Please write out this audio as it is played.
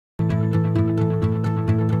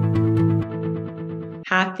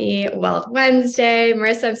Happy Wealth Wednesday.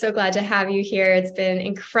 Marisa, I'm so glad to have you here. It's been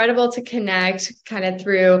incredible to connect kind of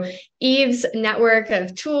through Eve's network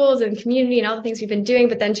of tools and community and all the things we've been doing,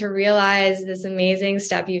 but then to realize this amazing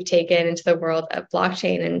step you've taken into the world of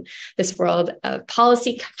blockchain and this world of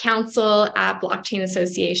Policy Counsel at Blockchain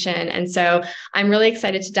Association. And so I'm really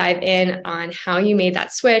excited to dive in on how you made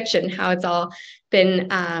that switch and how it's all been,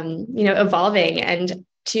 evolving. And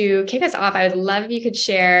to kick us off, I would love if you could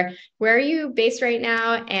share, where are you based right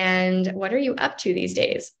now and what are you up to these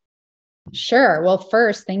days? Sure. Well,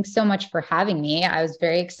 first, thanks so much for having me. I was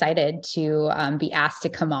very excited to be asked to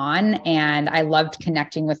come on, and I loved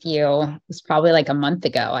connecting with you. It was probably like a month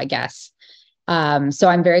ago, I guess. So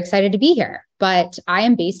I'm very excited to be here. But I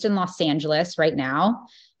am based in Los Angeles right now.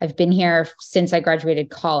 I've been here since I graduated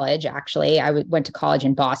college, actually. I went to college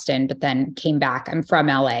in Boston, but then came back. I'm from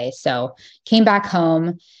LA, so came back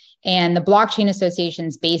home. And the Blockchain Association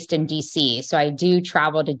is based in DC. So I do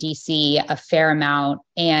travel to DC a fair amount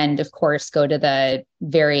and, of course, go to the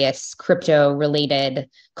various crypto-related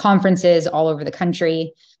conferences all over the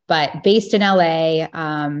country. But based in LA,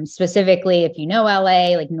 specifically, if you know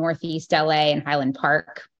LA, like Northeast LA and Highland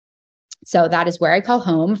Park. So that is where I call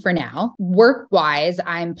home for now. Work-wise,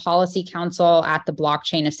 I'm policy counsel at the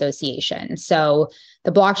Blockchain Association. So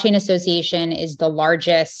the Blockchain Association is the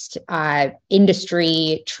largest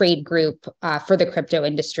industry trade group for the crypto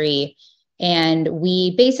industry. And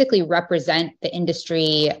we basically represent the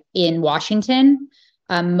industry in Washington,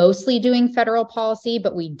 mostly doing federal policy,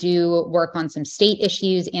 but we do work on some state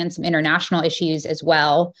issues and some international issues as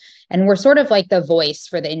well. And we're sort of like the voice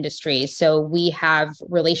for the industry. So we have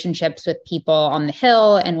relationships with people on the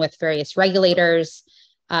Hill and with various regulators.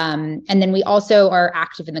 And then we also are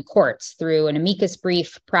active in the courts through an amicus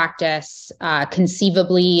brief practice,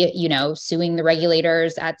 conceivably, suing the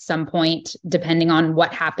regulators at some point, depending on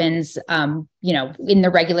what happens, in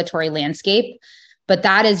the regulatory landscape. But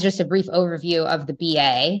that is just a brief overview of the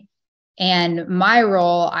BA. And my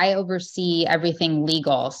role, I oversee everything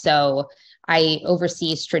legal. So I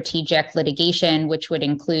oversee strategic litigation, which would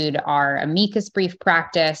include our amicus brief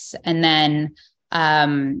practice. And then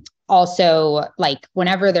also, like,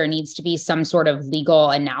 whenever there needs to be some sort of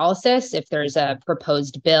legal analysis, if there's a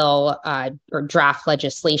proposed bill or draft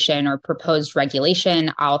legislation or proposed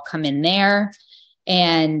regulation, I'll come in there.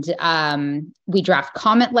 And we draft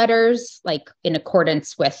comment letters, like in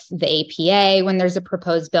accordance with the APA when there's a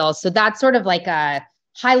proposed bill. So that's sort of like a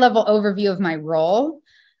high level overview of my role.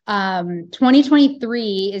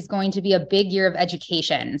 2023 is going to be a big year of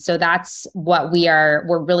education. So that's what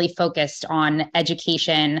we're really focused on,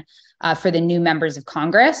 education for the new members of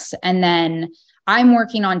Congress. And then I'm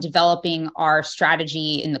working on developing our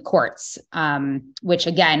strategy in the courts, which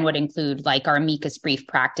again would include like our amicus brief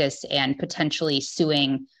practice and potentially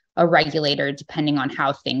suing a regulator depending on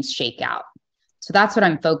how things shake out. So that's what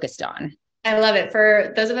I'm focused on. I love it.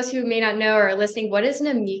 For those of us who may not know or are listening, what is an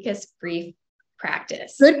amicus brief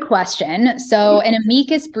practice? Good question. So an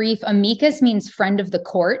amicus means friend of the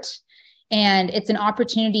court. And it's an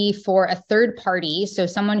opportunity for a third party, so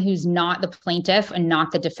someone who's not the plaintiff and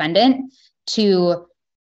not the defendant, to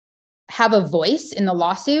have a voice in the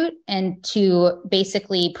lawsuit and to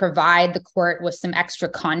basically provide the court with some extra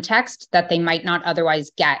context that they might not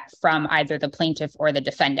otherwise get from either the plaintiff or the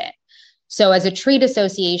defendant. So as a trade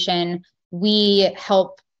association, we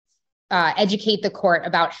help educate the court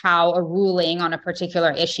about how a ruling on a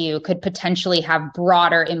particular issue could potentially have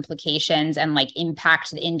broader implications and like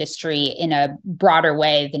impact the industry in a broader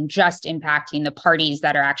way than just impacting the parties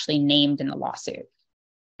that are actually named in the lawsuit.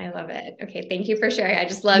 I love it. Okay. Thank you for sharing. I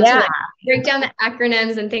just love to break down the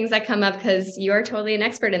acronyms and things that come up because you're totally an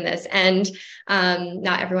expert in this and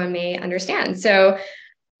not everyone may understand. So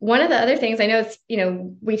one of the other things I know it's,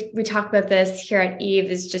 we talk about this here at Eve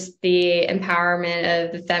is just the empowerment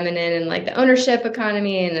of the feminine and like the ownership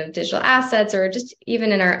economy and of digital assets, or just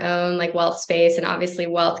even in our own like wealth space. And obviously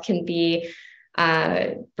wealth can be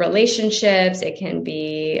relationships. It can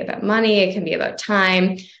be about money. It can be about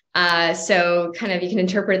time. So kind of, you can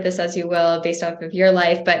interpret this as you will based off of your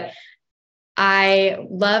life, but I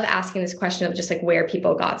love asking this question of just like where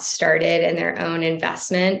people got started in their own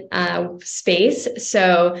investment space.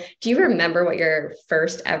 So do you remember what your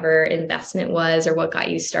first ever investment was or what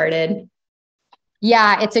got you started?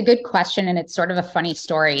 Yeah, it's a good question. And it's sort of a funny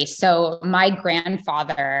story. So my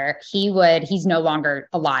grandfather, he's no longer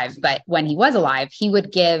alive, but when he was alive, he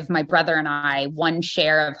would give my brother and I one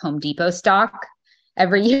share of Home Depot stock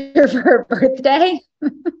every year for her birthday.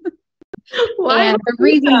 Why and the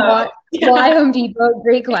reason why Home Depot,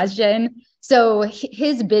 great question. So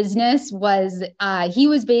his business was, he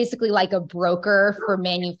was basically like a broker for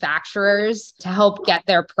manufacturers to help get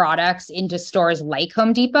their products into stores like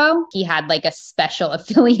Home Depot. He had like a special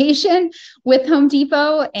affiliation with Home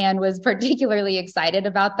Depot and was particularly excited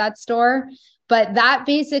about that store. But that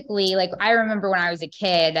basically, like, I remember when I was a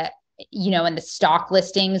kid, and the stock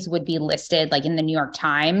listings would be listed like in the New York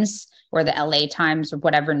Times or the LA Times or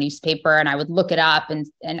whatever newspaper. And I would look it up and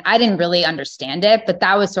I didn't really understand it, but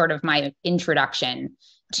that was sort of my introduction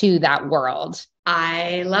to that world.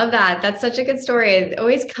 I love that. That's such a good story. It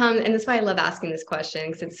always comes, and that's why I love asking this question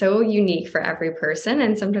because it's so unique for every person.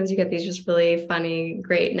 And sometimes you get these just really funny,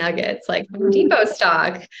 great nuggets like Home Depot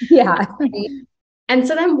stock. Yeah. And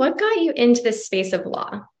so then what got you into this space of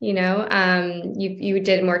law? You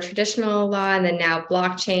did more traditional law and then now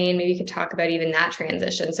blockchain. Maybe you could talk about even that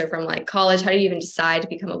transition. So from like college, how do you even decide to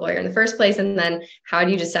become a lawyer in the first place? And then how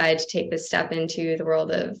do you decide to take this step into the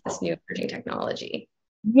world of this new emerging technology?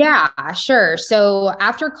 Yeah, sure. So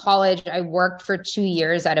after college, I worked for 2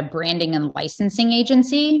 years at a branding and licensing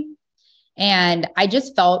agency. And I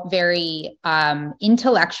just felt very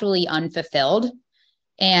intellectually unfulfilled.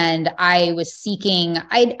 And I was seeking,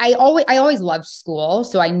 I always loved school.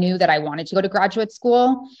 So I knew that I wanted to go to graduate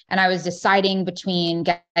school. And I was deciding between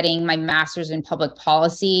getting my master's in public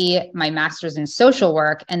policy, my master's in social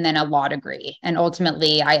work, and then a law degree. And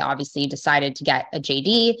ultimately, I obviously decided to get a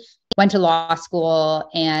JD, went to law school.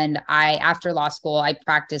 And after law school, I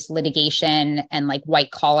practiced litigation and like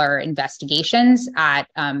white collar investigations at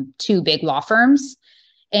 2 big law firms.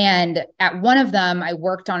 And at one of them, I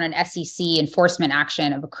worked on an SEC enforcement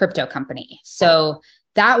action of a crypto company. So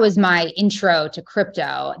that was my intro to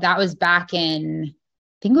crypto. That was back in, I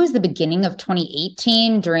think it was the beginning of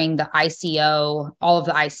 2018 during the ICO, all of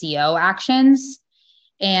the ICO actions.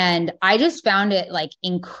 And I just found it like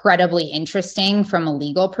incredibly interesting from a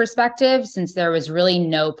legal perspective, since there was really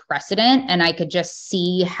no precedent. And I could just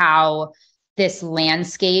see how this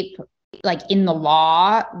landscape like in the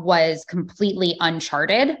law was completely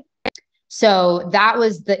uncharted. So that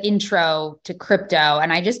was the intro to crypto.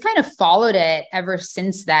 And I just kind of followed it ever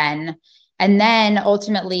since then. And then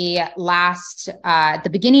ultimately the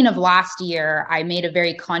beginning of last year, I made a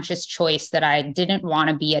very conscious choice that I didn't want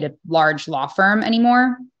to be at a large law firm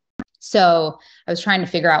anymore. So I was trying to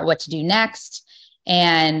figure out what to do next.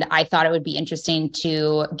 And I thought it would be interesting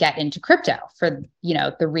to get into crypto for,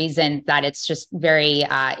 the reason that it's just very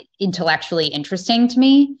intellectually interesting to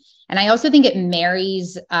me. And I also think it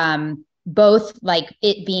marries both like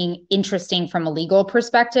it being interesting from a legal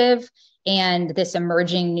perspective and this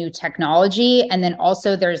emerging new technology. And then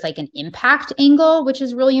also there's like an impact angle, which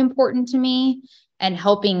is really important to me, and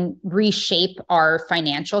helping reshape our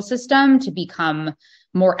financial system to become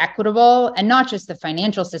more equitable, and not just the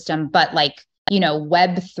financial system, but like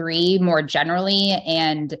Web3 more generally,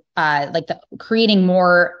 and creating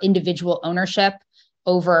more individual ownership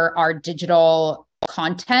over our digital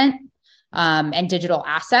content and digital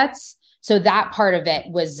assets. So that part of it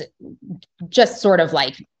was just sort of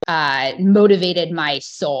like motivated my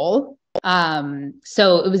soul.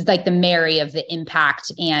 So it was like the marry of the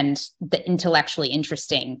impact and the intellectually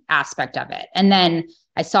interesting aspect of it. And then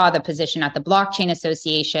I saw the position at the Blockchain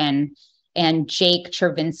Association, and Jake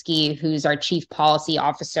Chervinsky, who's our chief policy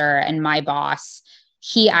officer and my boss,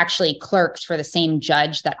 he actually clerked for the same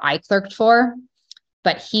judge that I clerked for,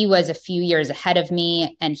 but he was a few years ahead of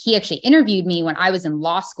me. And he actually interviewed me when I was in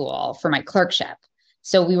law school for my clerkship.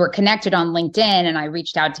 So we were connected on LinkedIn, and I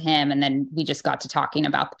reached out to him, and then we just got to talking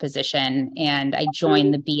about the position, and I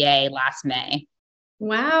joined the BA last May.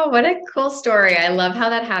 Wow, what a cool story. I love how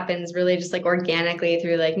that happens really just like organically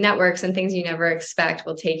through like networks and things you never expect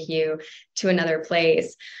will take you to another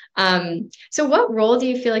place. So what role do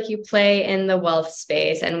you feel like you play in the wealth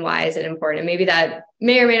space, and why is it important? Maybe that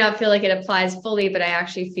may or may not feel like it applies fully, but I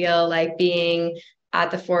actually feel like being at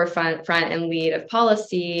the forefront and lead of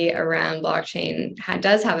policy around blockchain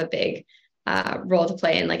does have a big role to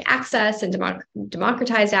play in like access and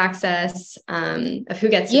democratized access of who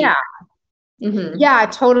gets to Mm-hmm. Yeah,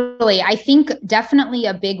 totally. I think definitely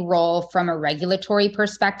a big role from a regulatory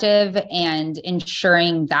perspective, and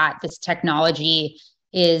ensuring that this technology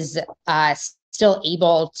is still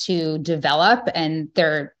able to develop, and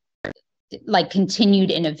their like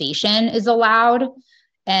continued innovation is allowed.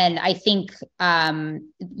 And I think,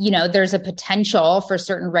 there's a potential for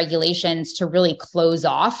certain regulations to really close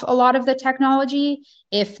off a lot of the technology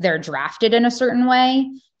if they're drafted in a certain way.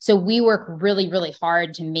 So we work really, really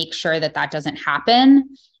hard to make sure that that doesn't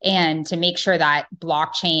happen, and to make sure that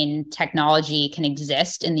blockchain technology can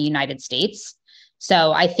exist in the United States.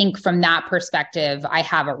 So I think from that perspective, I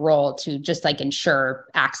have a role to just like ensure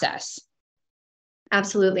access.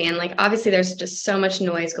 Absolutely. And like, obviously there's just so much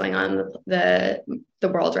noise going on in the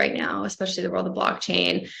world right now, especially the world of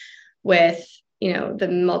blockchain with, the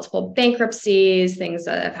multiple bankruptcies, things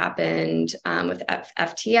that have happened with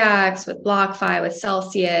FTX, with BlockFi, with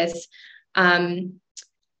Celsius.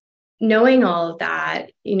 Knowing all of that,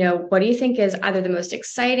 what do you think is either the most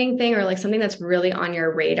exciting thing or like something that's really on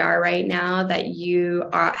your radar right now that you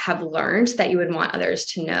have learned that you would want others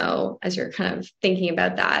to know as you're kind of thinking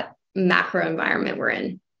about that macro environment we're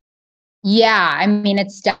in? Yeah, I mean,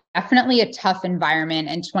 it's definitely a tough environment,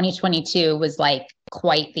 and 2022 was like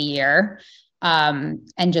quite the year.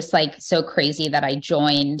 And just like so crazy that I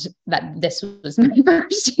joined, that this was my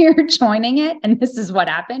first year joining it, and this is what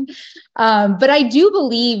happened. But I do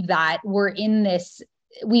believe that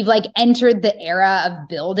we've like entered the era of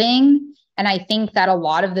building. And I think that a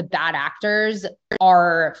lot of the bad actors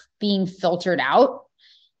are being filtered out.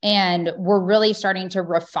 And we're really starting to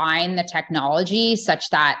refine the technology such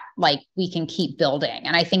that like we can keep building.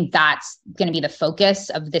 And I think that's going to be the focus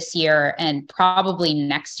of this year and probably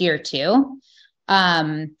next year too.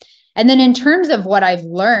 And then in terms of what I've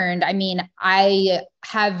learned, I mean, I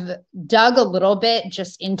have dug a little bit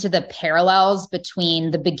just into the parallels between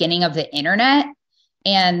the beginning of the internet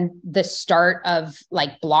and the start of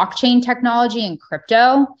like blockchain technology and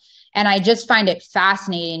crypto. And I just find it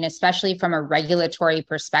fascinating, especially from a regulatory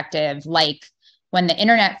perspective. Like when the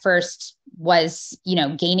internet first was,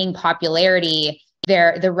 gaining popularity,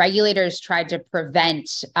 the regulators tried to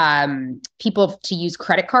prevent people to use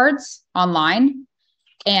credit cards online.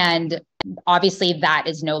 And obviously that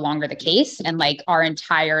is no longer the case. And like our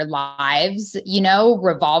entire lives,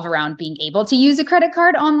 revolve around being able to use a credit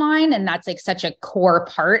card online. And that's like such a core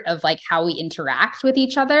part of like how we interact with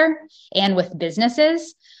each other and with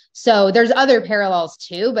businesses. So there's other parallels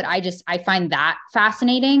too, but I find that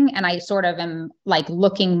fascinating. And I sort of am like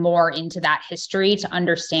looking more into that history to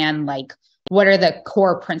understand like what are the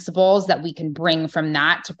core principles that we can bring from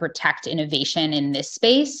that to protect innovation in this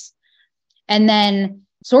space. And then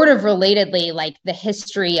sort of relatedly, like the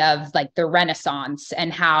history of like the Renaissance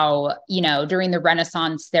and how, during the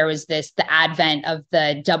Renaissance, there was the advent of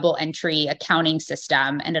the double entry accounting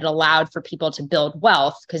system, and it allowed for people to build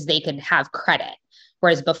wealth because they could have credit.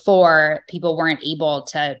 Whereas before, people weren't able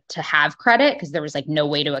to have credit because there was like no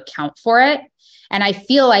way to account for it. And I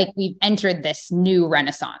feel like we've entered this new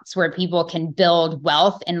renaissance where people can build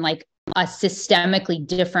wealth in like a systemically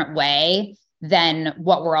different way than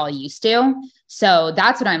what we're all used to. So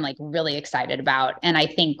that's what I'm like really excited about. And I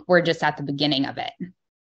think we're just at the beginning of it.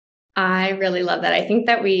 I really love that. I think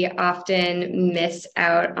that we often miss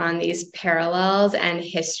out on these parallels and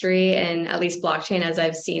history, and at least blockchain, as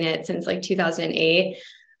I've seen it since like 2008.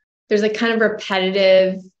 There's like kind of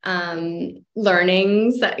repetitive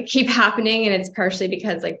learnings that keep happening. And it's partially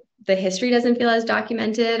because like the history doesn't feel as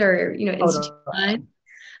documented or, institutionalized.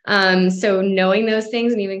 So knowing those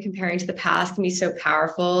things and even comparing to the past can be so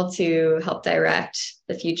powerful to help direct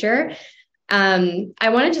the future. I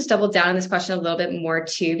want to just double down on this question a little bit more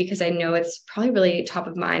too, because I know it's probably really top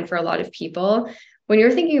of mind for a lot of people. When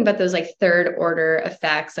you're thinking about those like third order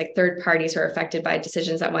effects, like third parties who are affected by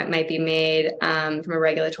decisions that might be made from a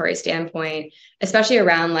regulatory standpoint, especially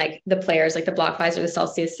around like the players like the BlockFis or the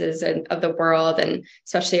Celsiuses of the world, and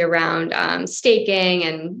especially around staking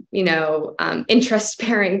and, interest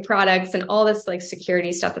bearing products and all this like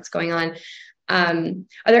security stuff that's going on.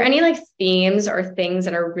 Are there any like themes or things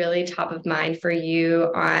that are really top of mind for you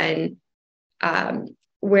on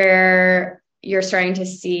where you're starting to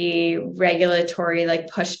see regulatory like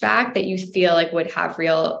pushback that you feel like would have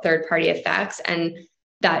real third party effects, and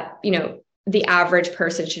that, the average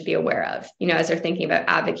person should be aware of, as they're thinking about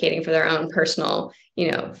advocating for their own personal,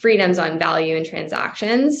 freedoms on value and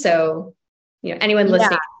transactions? So, anyone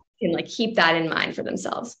listening can like keep that in mind for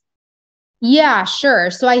themselves. Yeah, sure.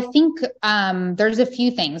 So I think there's a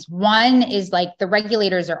few things. One is like the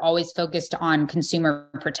regulators are always focused on consumer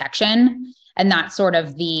protection, and that's sort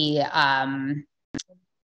of the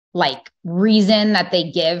like reason that they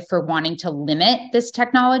give for wanting to limit this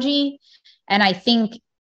technology. And I think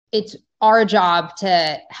it's our job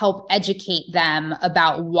to help educate them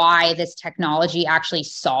about why this technology actually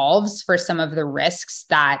solves for some of the risks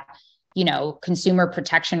that consumer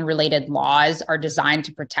protection related laws are designed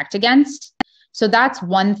to protect against. So that's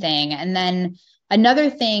one thing. And then another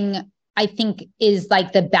thing I think is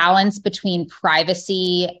like the balance between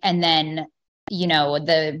privacy and then,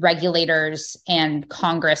 the regulators and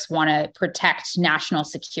Congress want to protect national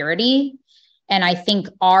security. And I think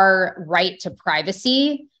our right to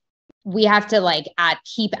privacy, we have to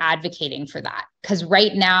keep advocating for that. Because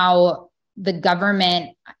right now the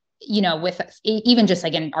government with even just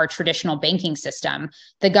like in our traditional banking system,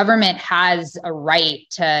 the government has a right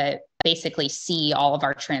to basically see all of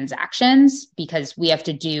our transactions because we have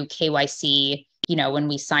to do KYC, when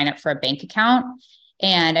we sign up for a bank account.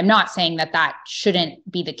 And I'm not saying that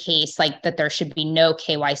shouldn't be the case, like that there should be no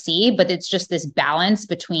KYC, but it's just this balance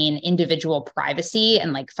between individual privacy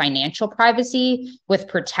and like financial privacy with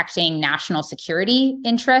protecting national security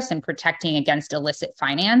interests and protecting against illicit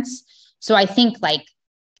finance. So I think like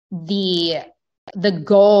the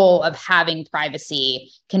goal of having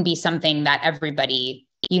privacy can be something that everybody,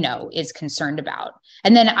 is concerned about.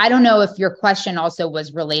 And then I don't know if your question also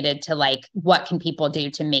was related to like, what can people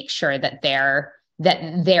do to make sure that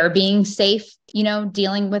they're being safe,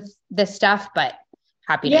 dealing with this stuff, but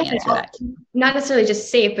happy to answer that. Not necessarily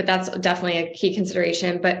just safe, but that's definitely a key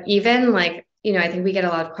consideration. But even like, I think we get a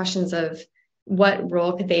lot of questions of what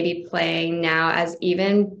role could they be playing now as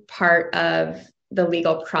even part of the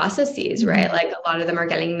legal processes, right? Like a lot of them are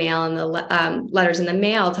getting mail and the letters in the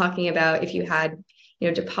mail talking about if you had,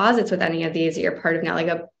 deposits with any of these, you're part of now like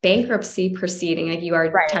a bankruptcy proceeding, like you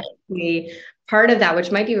are technically part of that,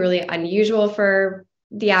 which might be really unusual for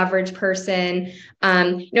the average person.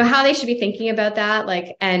 How they should be thinking about that,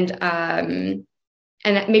 like, and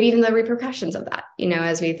maybe even the repercussions of that,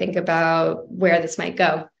 as we think about where this might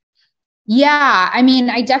go. Yeah, I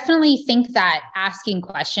mean, I definitely think that asking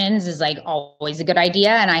questions is like always a good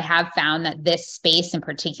idea. And I have found that this space in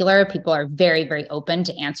particular, people are very, very open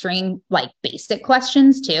to answering like basic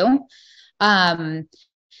questions too. But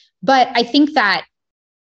I think that,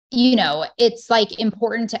 it's like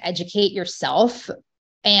important to educate yourself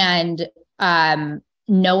and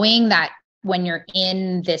knowing that when you're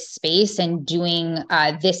in this space and doing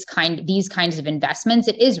these kinds of investments,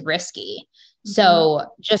 it is risky. So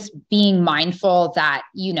just being mindful that,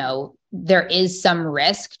 there is some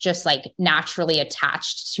risk just like naturally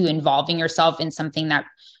attached to involving yourself in something that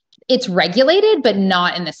it's regulated, but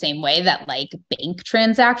not in the same way that like bank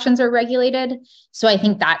transactions are regulated. So I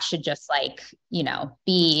think that should just like,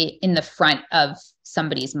 be in the front of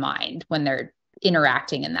somebody's mind when they're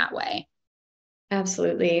interacting in that way.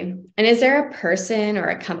 Absolutely. And is there a person or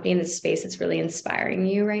a company in this space that's really inspiring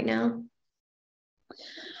you right now?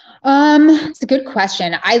 It's a good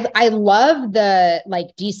question. I love the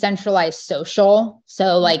like decentralized social.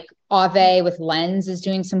 So like Aave with Lens is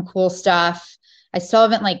doing some cool stuff. I still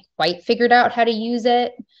haven't like quite figured out how to use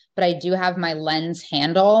it, but I do have my Lens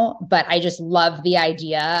handle. But I just love the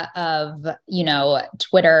idea of,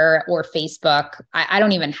 Twitter or Facebook. I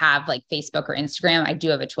don't even have like Facebook or Instagram. I do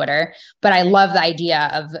have a Twitter, but I love the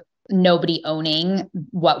idea of nobody owning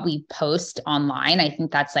what we post online. I think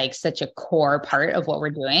that's like such a core part of what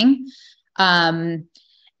we're doing. And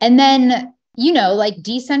then, like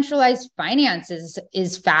decentralized finance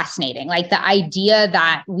is fascinating. Like the idea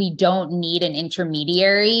that we don't need an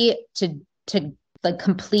intermediary to like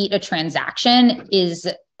complete a transaction is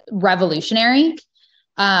revolutionary.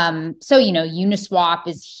 So, Uniswap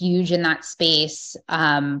is huge in that space.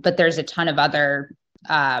 But there's a ton of other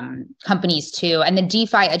companies too. And the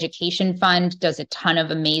DeFi Education Fund does a ton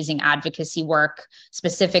of amazing advocacy work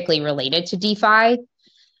specifically related to DeFi.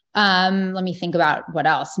 Let me think about what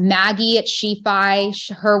else. Maggie at SheFi,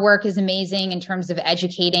 her work is amazing in terms of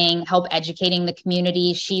educating the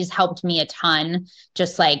community. She's helped me a ton,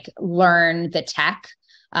 just like learn the tech.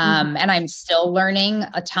 And I'm still learning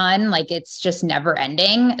a ton. Like it's just never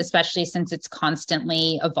ending, especially since it's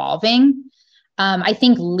constantly evolving. I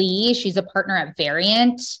think Lee, she's a partner at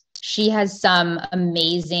Variant. She has some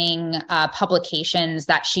amazing publications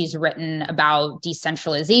that she's written about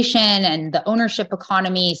decentralization and the ownership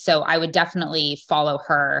economy. So I would definitely follow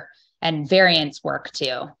her and Variant's work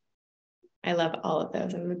too. I love all of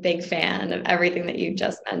those. I'm a big fan of everything that you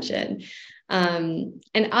just mentioned. And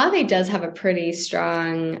Aave does have a pretty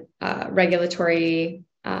strong regulatory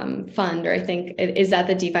fund, or I think, is that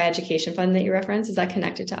the DeFi Education Fund that you referenced? Is that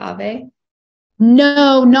connected to Aave?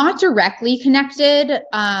 No, not directly connected.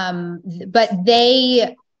 But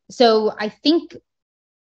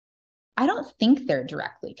I don't think they're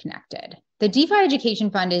directly connected. The DeFi Education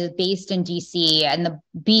Fund is based in DC and the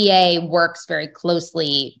BA works very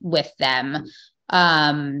closely with them.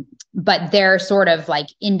 But they're sort of like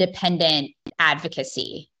independent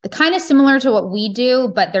advocacy, kind of similar to what we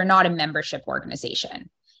do, but they're not a membership organization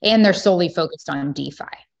and they're solely focused on DeFi.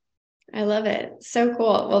 I love it. So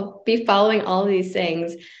cool. We'll be following all of these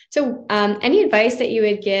things. So any advice that you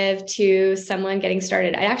would give to someone getting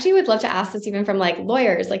started? I actually would love to ask this even from like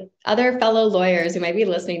lawyers, like other fellow lawyers who might be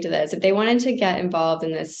listening to this, if they wanted to get involved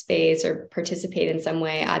in this space or participate in some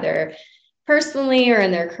way, either personally or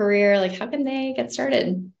in their career, like how can they get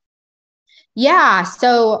started? Yeah.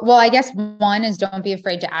 So, well, I guess one is don't be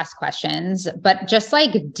afraid to ask questions, but just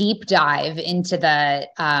like deep dive into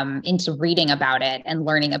into reading about it and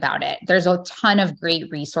learning about it. There's a ton of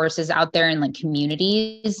great resources out there in like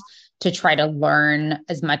communities to try to learn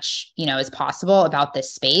as much, as possible about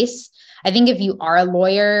this space. I think if you are a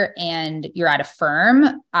lawyer and you're at a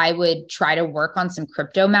firm, I would try to work on some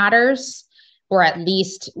crypto matters, or at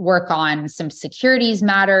least work on some securities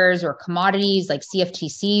matters or commodities like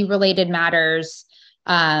CFTC related matters.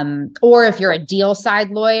 Or if you're a deal side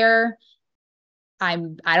lawyer, I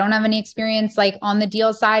don't have any experience like on the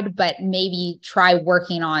deal side, but maybe try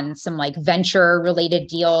working on some like venture related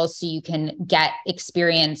deals so you can get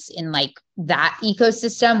experience in like that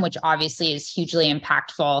ecosystem, which obviously is hugely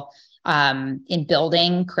impactful in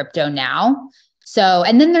building crypto now. So,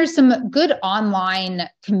 and then there's some good online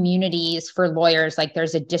communities for lawyers. Like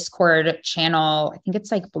there's a Discord channel. I think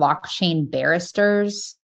it's like Blockchain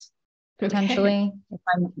Barristers, potentially, if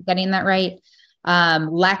I'm getting that right.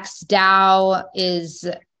 Lex DAO is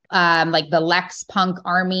like the Lex Punk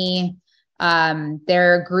Army.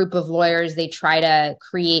 They're a group of lawyers. They try to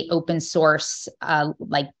create open source,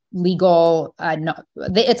 like legal,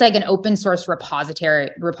 it's like an open source repository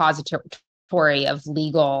of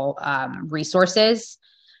legal resources.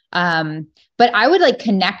 But I would like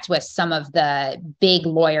connect with some of the big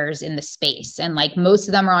lawyers in the space, and like most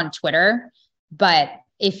of them are on Twitter. But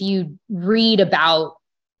if you read about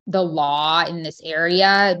the law in this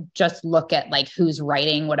area, just look at like who's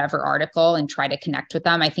writing whatever article and try to connect with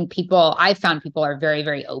them. I found people are very,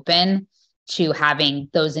 very open to having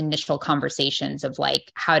those initial conversations of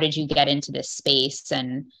like, how did you get into this space,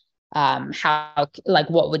 and how, like,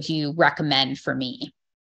 what would you recommend for me?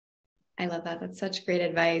 I love that. That's such great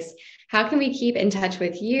advice. How can we keep in touch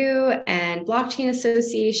with you and Blockchain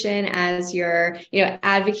Association as you're,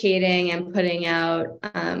 advocating and putting out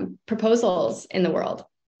proposals in the world?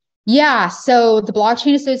 Yeah. So the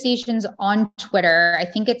Blockchain Association's on Twitter. I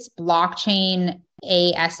think it's Blockchain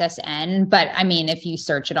ASSN, but I mean, if you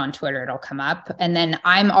search it on Twitter, it'll come up. And then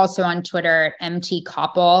I'm also on Twitter at MT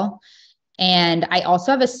Coppel. And I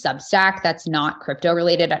also have a Substack that's not crypto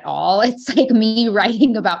related at all. It's like me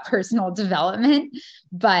writing about personal development,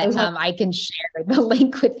 but I can share the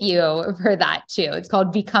link with you for that too. It's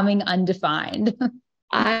called Becoming Undefined.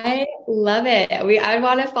 I love it. I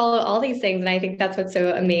want to follow all these things. And I think that's what's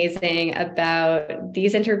so amazing about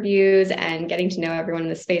these interviews and getting to know everyone in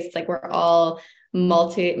the space. It's like we're all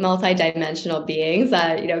multi-dimensional beings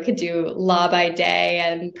that, could do law by day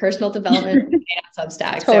and personal development on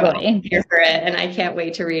Substack. Totally. So I'm here for it. And I can't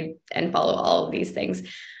wait to read and follow all of these things.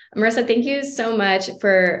 Marisa, thank you so much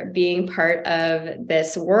for being part of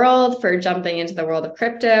this world, for jumping into the world of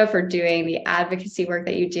crypto, for doing the advocacy work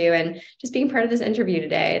that you do, and just being part of this interview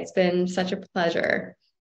today. It's been such a pleasure.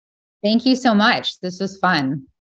 Thank you so much. This was fun.